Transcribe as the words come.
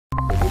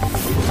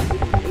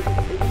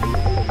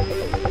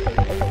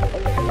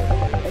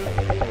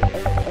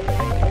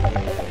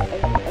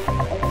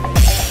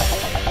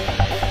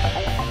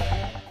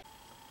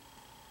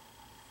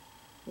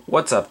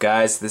What's up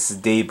guys, this is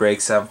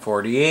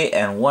Daybreak748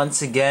 and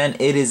once again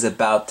it is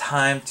about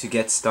time to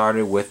get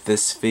started with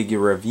this figure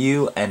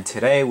review, and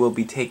today we'll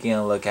be taking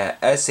a look at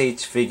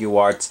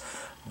S.H.Figuarts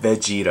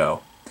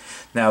Vegetto.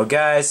 Now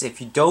guys,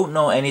 if you don't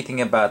know anything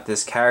about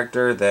this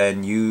character,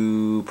 then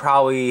you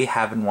probably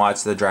haven't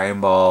watched the Dragon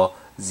Ball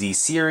Z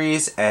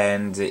series,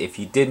 and if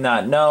you did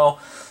not know,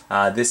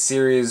 this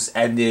series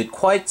ended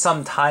quite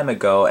some time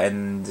ago,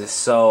 and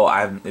so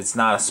it's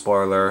not a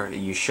spoiler.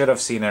 You should have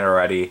seen it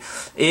already.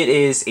 It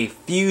is a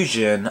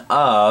fusion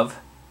of,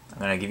 I'm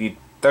going to give you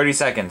 30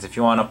 seconds. If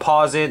you want to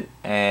pause it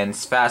and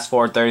fast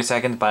forward 30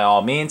 seconds, by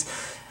all means.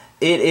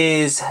 It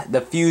is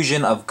the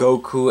fusion of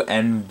Goku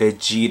and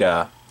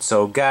Vegeta.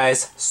 So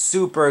guys,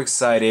 super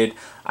excited.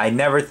 I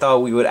never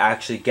thought we would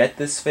actually get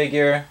this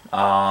figure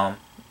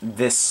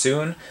this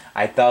soon.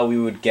 I thought we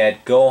would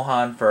get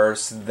Gohan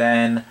first,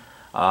 then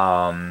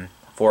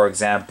for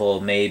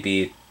example,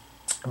 maybe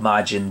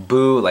Majin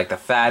Buu, like the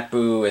Fat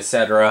Buu,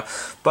 etc.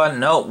 But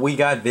no, we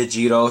got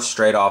Vegetto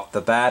straight off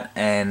the bat,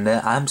 and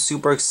I'm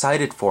super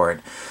excited for it.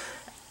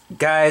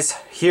 Guys,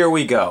 here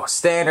we go.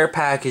 Standard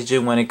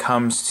packaging when it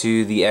comes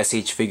to the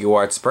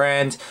S.H.Figuarts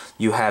brand.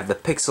 You have the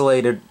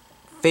pixelated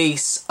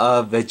face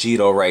of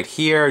Vegetto right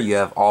here. You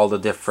have all the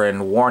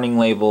different warning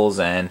labels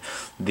and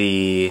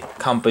the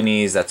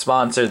companies that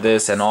sponsored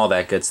this and all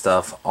that good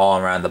stuff all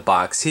around the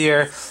box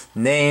here.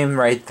 Name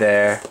right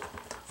there.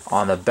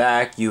 On the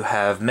back you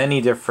have many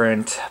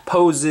different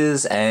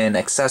poses and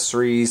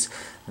accessories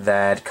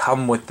that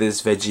come with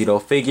this Vegetto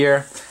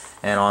figure.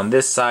 And on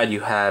this side you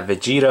have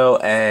Vegetto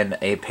and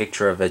a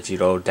picture of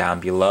Vegetto down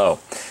below.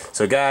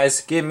 So guys,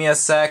 give me a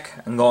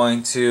sec. I'm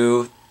going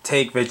to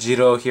take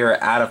Vegetto here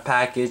out of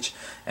package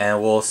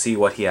and we'll see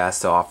what he has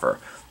to offer.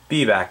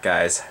 Be back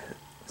guys.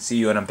 See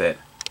you in a bit.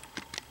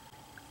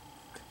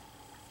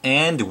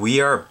 And we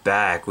are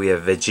back. We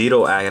have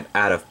Vegetto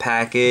out of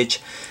package,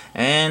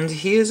 and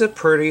he is a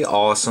pretty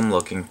awesome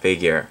looking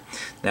figure.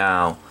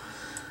 Now,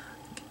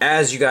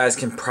 as you guys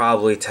can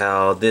probably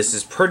tell, this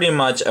is pretty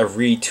much a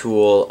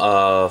retool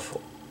of,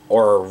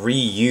 or a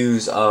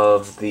reuse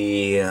of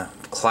the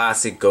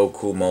classic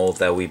Goku mold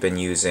that we've been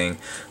using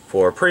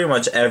for pretty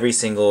much every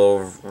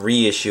single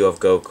reissue of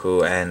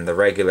Goku and the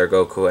regular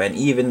Goku and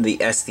even the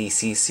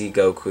SDCC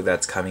Goku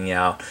that's coming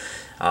out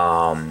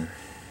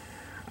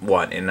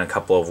in a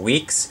couple of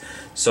weeks.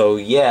 So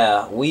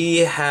yeah, we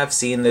have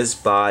seen this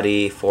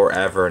body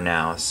forever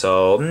now.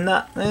 So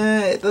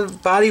the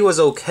body was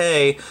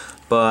okay,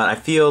 but I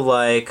feel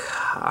like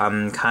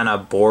I'm kind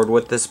of bored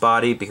with this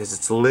body because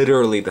it's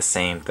literally the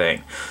same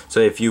thing.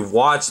 So if you've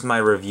watched my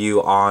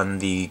review on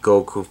the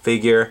Goku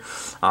figure,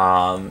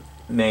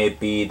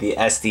 maybe the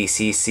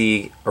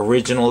SDCC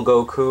original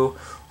Goku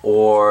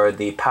or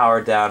the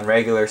powered down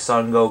regular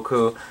Son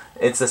Goku,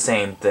 it's the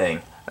same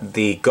thing.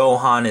 The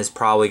Gohan is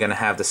probably going to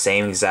have the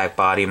same exact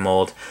body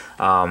mold,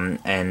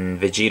 and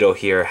Vegetto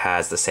here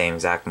has the same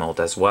exact mold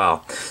as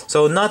well.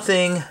 So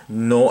nothing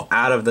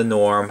out of the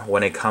norm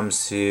when it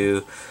comes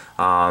to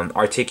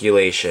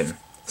articulation.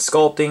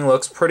 Sculpting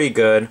looks pretty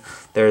good.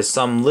 There's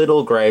some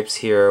little gripes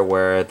here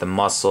where the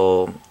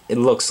muscle, it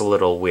looks a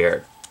little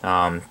weird.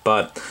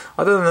 But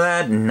other than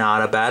that,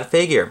 not a bad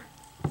figure.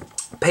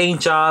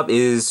 Paint job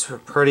is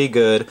pretty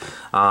good.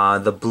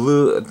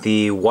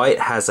 The white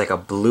has like a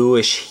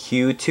bluish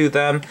hue to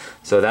them,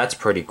 so that's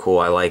pretty cool.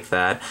 I like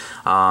that.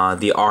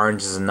 The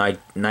orange is a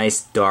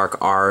nice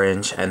dark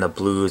orange, and the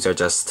blues are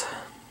just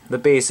the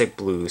basic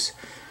blues.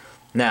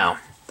 Now,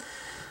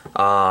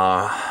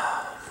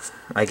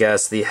 I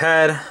guess the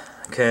head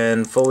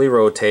can fully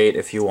rotate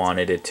if you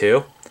wanted it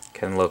to.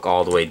 Can look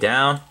all the way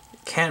down.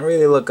 Can't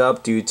really look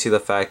up due to the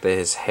fact that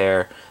his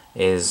hair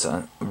is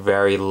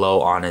very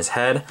low on his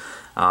head.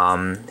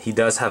 He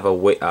does have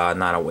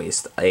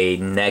a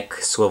neck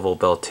swivel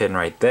built in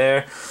right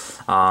there.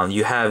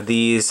 You have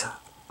these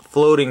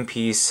floating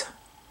piece,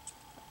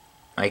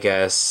 I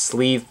guess,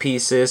 sleeve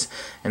pieces,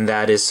 and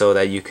that is so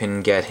that you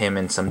can get him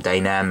in some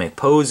dynamic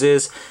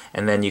poses,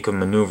 and then you can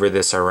maneuver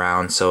this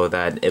around so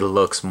that it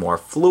looks more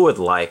fluid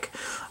like.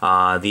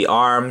 The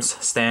arms,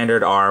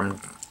 standard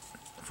arm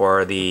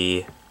for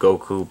the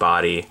Goku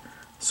body,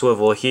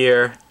 swivel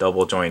here,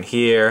 double joint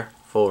here,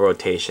 full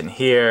rotation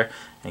here,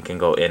 and can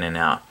go in and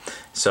out.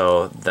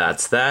 So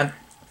that's that.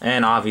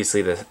 And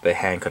obviously the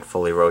hand could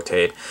fully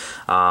rotate.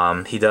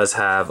 He does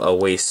have a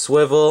waist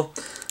swivel.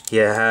 He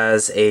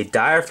has a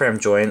diaphragm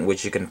joint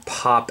which you can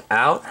pop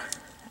out,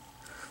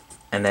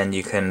 and then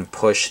you can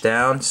push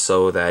down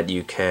so that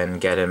you can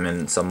get him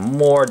in some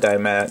more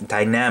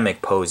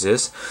dynamic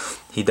poses.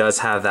 He does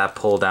have that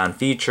pull down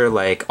feature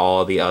like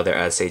all the other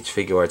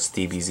S.H.Figuarts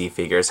DBZ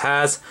figures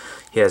has.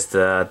 He has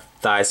the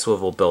thigh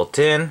swivel built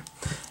in.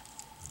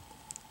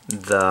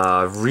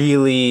 The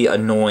really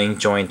annoying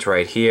joint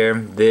right here,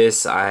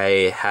 this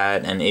I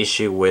had an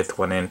issue with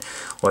when it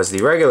was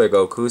the regular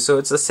Goku, so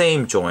it's the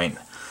same joint.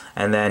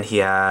 And then he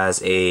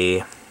has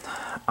a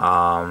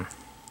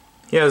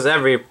he has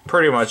every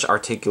pretty much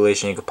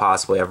articulation you could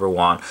possibly ever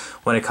want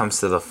when it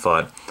comes to the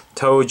foot.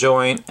 Toe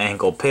joint,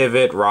 ankle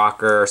pivot,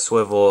 rocker,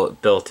 swivel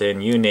built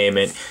in, you name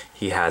it.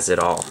 he has it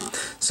all.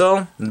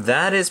 So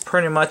that is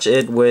pretty much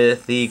it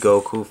with the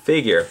Goku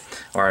figure.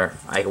 Or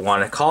I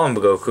want to call him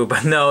Goku,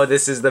 but no,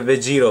 this is the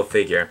Vegetto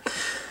figure.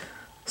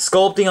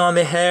 Sculpting on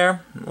the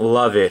hair,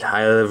 love it.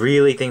 I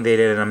really think they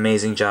did an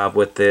amazing job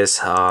with this.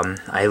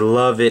 I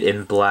love it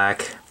in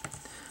black.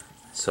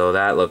 So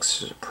that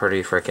looks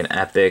pretty freaking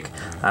epic.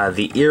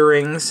 The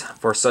earrings,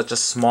 for such a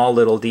small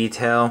little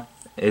detail,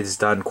 is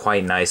done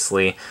quite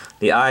nicely.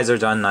 The eyes are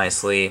done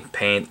nicely.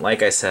 Paint,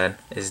 like I said,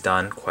 is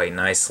done quite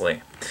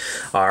nicely.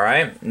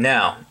 Alright,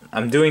 now,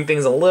 I'm doing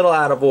things a little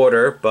out of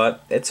order,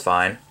 but it's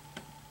fine.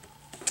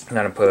 I'm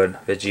gonna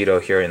put Vegetto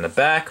here in the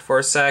back for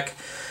a sec.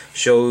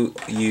 Show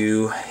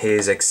you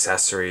his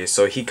accessories.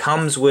 So he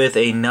comes with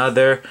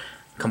another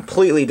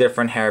completely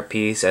different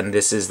hairpiece, and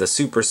this is the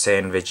Super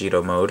Saiyan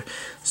Vegetto mode.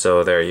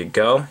 So there you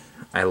go.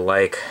 I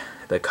like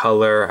the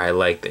color, I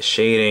like the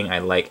shading, I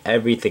like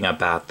everything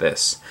about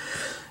this.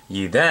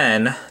 You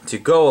then, to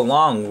go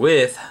along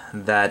with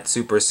that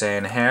Super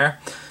Saiyan hair,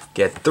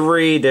 get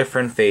 3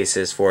 different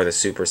faces for the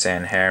Super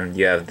Saiyan hair.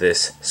 You have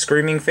this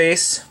screaming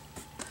face,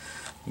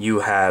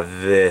 you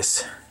have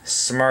this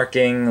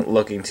smirking,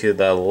 looking to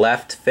the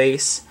left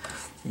face,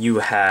 you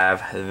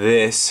have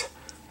this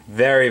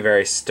very,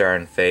 very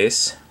stern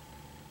face,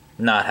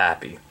 not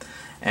happy.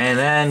 And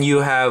then you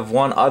have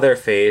one other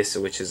face,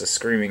 which is a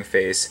screaming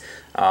face,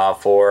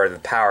 for the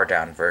power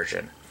down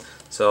version.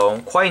 So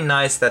quite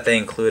nice that they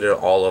included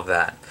all of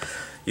that.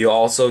 You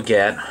also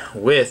get,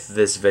 with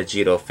this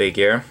Vegetto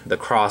figure, the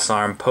cross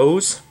arm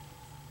pose.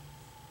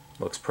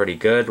 Looks pretty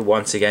good.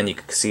 Once again, you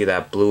can see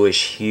that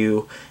bluish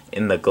hue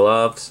in the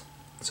gloves,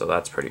 so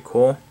that's pretty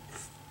cool.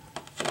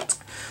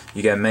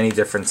 You get many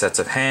different sets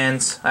of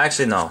hands.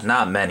 Actually, no,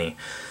 not many.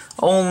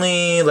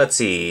 Only, let's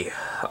see,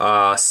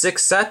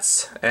 6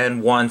 sets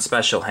and 1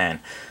 special hand.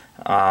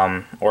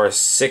 Or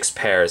 6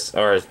 pairs,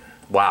 or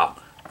wow,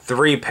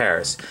 3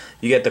 pairs.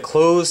 You get the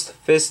closed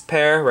fist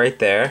pair right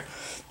there.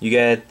 You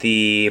get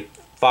the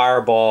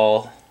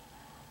fireball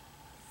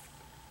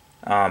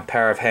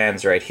pair of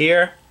hands right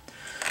here.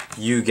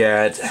 You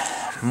get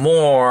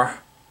more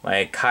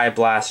like Kai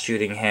Blast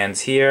shooting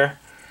hands here.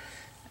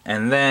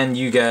 And then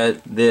you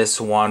get this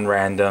one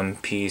random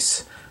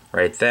piece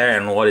right there.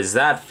 And what is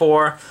that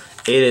for?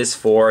 It is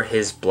for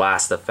his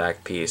blast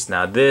effect piece.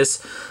 Now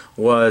this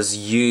was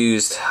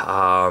used,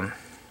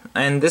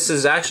 and this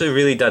is actually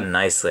really done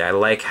nicely. I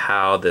like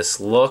how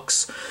this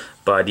looks.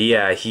 But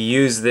yeah, he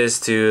used this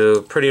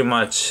to pretty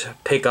much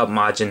pick up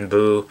Majin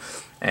Buu,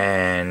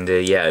 and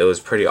yeah, it was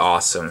pretty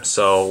awesome.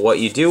 So what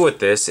you do with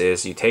this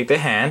is you take the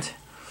hand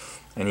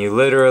and you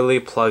literally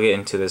plug it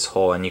into this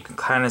hole, and you can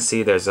kind of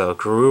see there's a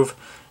groove,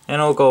 and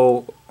it'll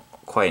go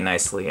quite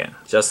nicely in,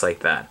 just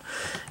like that.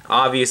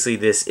 Obviously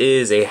this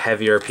is a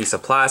heavier piece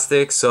of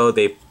plastic, so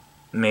they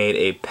made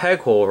a peg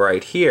hole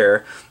right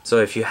here. So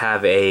if you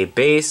have a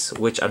base,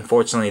 which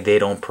unfortunately they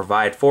don't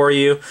provide for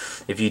you,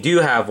 if you do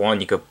have one,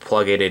 you could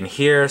plug it in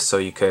here so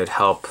you could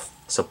help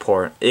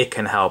support, it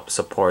can help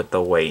support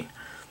the weight.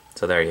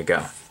 So there you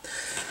go.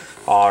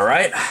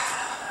 Alright,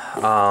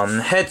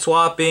 head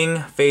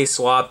swapping, face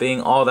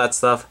swapping, all that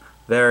stuff,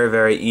 very,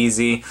 very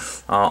easy.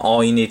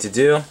 All you need to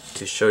do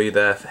to show you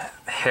the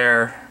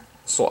hair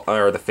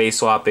or the face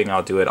swapping,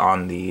 I'll do it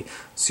on the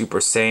Super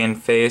Saiyan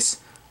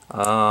face.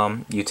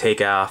 You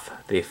take off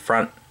the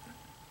front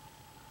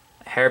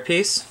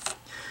hairpiece,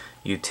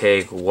 you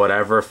take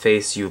whatever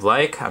face you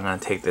like. I'm going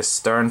to take this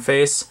stern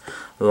face,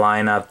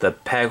 line up the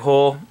peg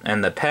hole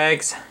and the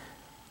pegs,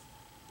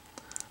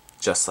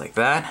 just like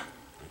that,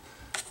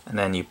 and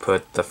then you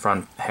put the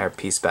front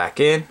hairpiece back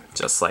in,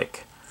 just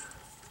like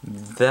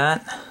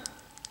that,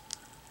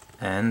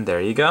 and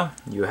there you go.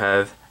 You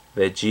have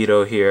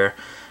Vegetto here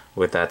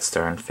with that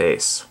stern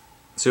face.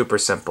 Super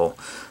simple.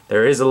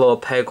 There is a little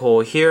peg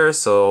hole here,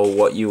 so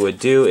what you would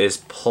do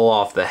is pull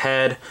off the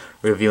head,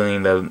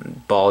 revealing the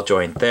ball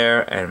joint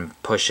there, and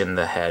push in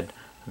the head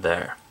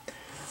there.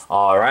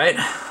 Alright,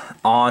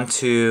 on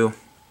to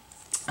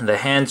the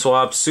hand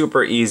swap.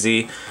 Super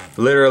easy.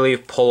 Literally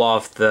pull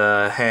off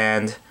the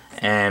hand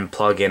and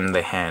plug in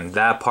the hand.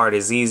 That part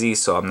is easy,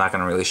 so I'm not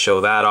going to really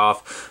show that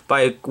off, but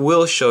I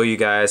will show you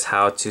guys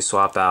how to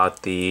swap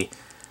out the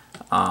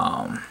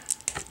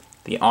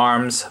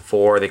arms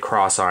for the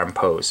cross arm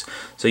pose.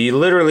 So you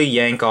literally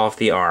yank off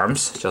the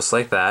arms just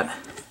like that,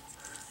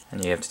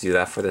 and you have to do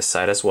that for this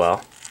side as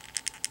well.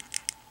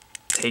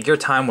 Take your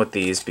time with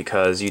these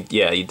because you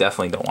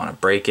definitely don't want to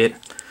break it.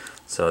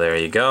 So there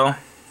you go.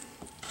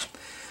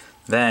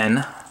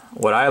 Then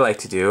what I like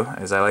to do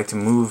is I like to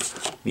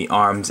move the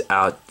arms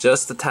out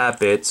just a tad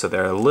bit so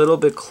they're a little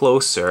bit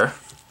closer,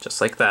 just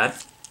like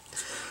that.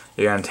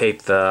 You're going to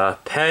take the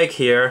peg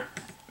here,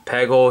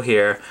 peg hole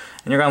here,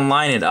 and you're going to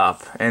line it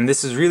up. And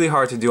this is really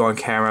hard to do on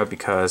camera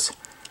because,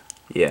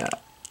 yeah.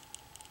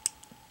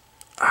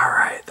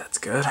 Alright, that's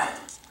good.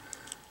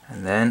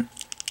 And then,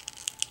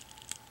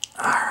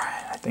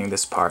 alright, I think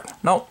this part,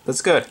 nope,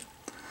 that's good.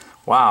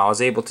 Wow, I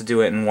was able to do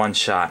it in one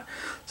shot.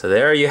 So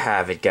there you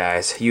have it,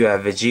 guys. You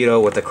have Vegetto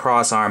with the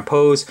cross arm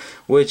pose,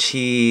 which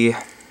he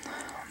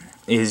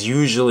is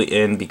usually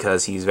in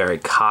because he's very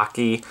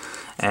cocky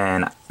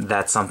and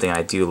that's something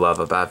I do love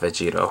about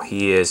Vegetto.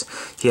 He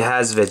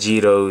has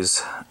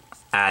Vegetto's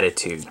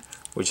attitude,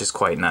 which is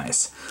quite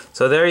nice.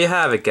 So there you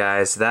have it,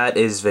 guys. That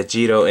is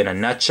Vegetto in a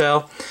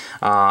nutshell.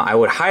 I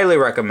would highly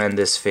recommend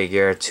this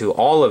figure to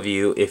all of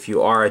you if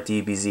you are a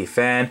DBZ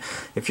fan.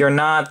 If you're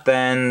not,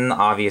 then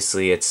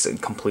obviously it's a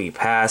complete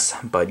pass.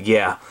 But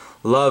yeah,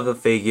 love the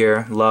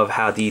figure, love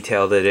how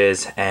detailed it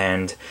is,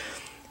 and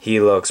he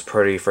looks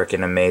pretty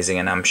freaking amazing,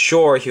 and I'm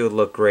sure he would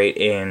look great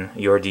in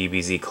your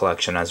DBZ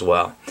collection as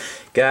well.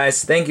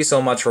 Guys, thank you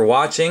so much for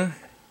watching.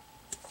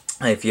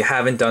 If you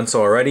haven't done so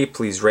already,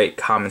 please rate,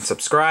 comment,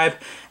 subscribe,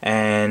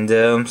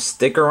 and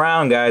stick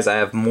around, guys. I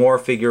have more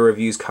figure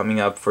reviews coming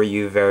up for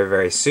you very,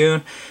 very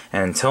soon.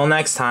 And until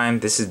next time,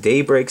 this is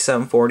Daybreak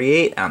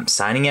 748. I'm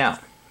signing out.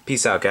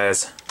 Peace out,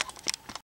 guys.